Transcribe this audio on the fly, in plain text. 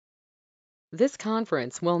This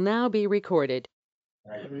conference will now be recorded.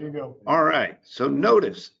 There you go. All right, so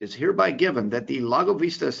notice is hereby given that the Lago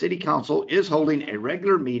Vista City Council is holding a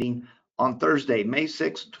regular meeting on Thursday, May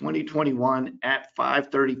 6, 2021 at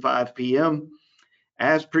 5:35 p.m.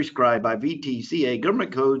 as prescribed by VTCA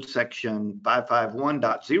Government Code Section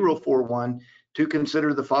 551.041 to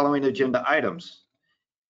consider the following agenda items.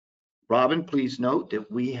 Robin, please note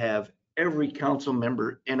that we have every council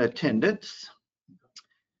member in attendance.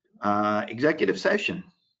 Executive session.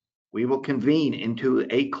 We will convene into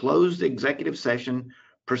a closed executive session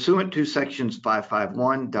pursuant to sections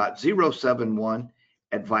 551.071,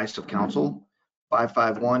 advice of counsel,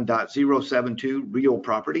 551.072, real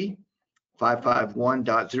property,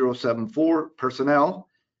 551.074, personnel,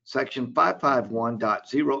 section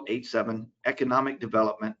 551.087, economic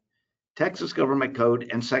development, Texas Government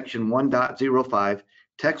Code, and section 1.05,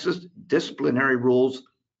 Texas disciplinary rules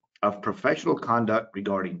of professional conduct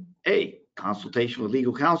regarding A, consultation with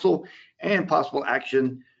legal counsel, and possible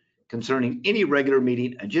action concerning any regular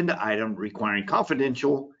meeting agenda item requiring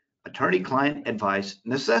confidential attorney-client advice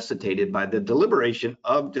necessitated by the deliberation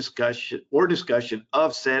of discussion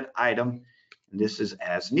of said item. And this is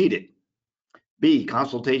as needed. B,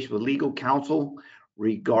 consultation with legal counsel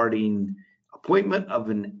regarding appointment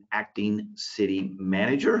of an acting city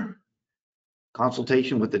manager,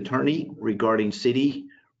 consultation with attorney regarding city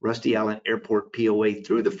Rusty Allen Airport POA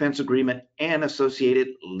through the fence agreement and associated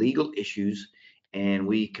legal issues. And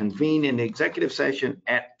we convene in the executive session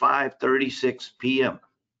at 5:36 p.m.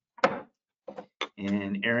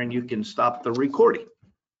 And Aaron, you can stop the recording.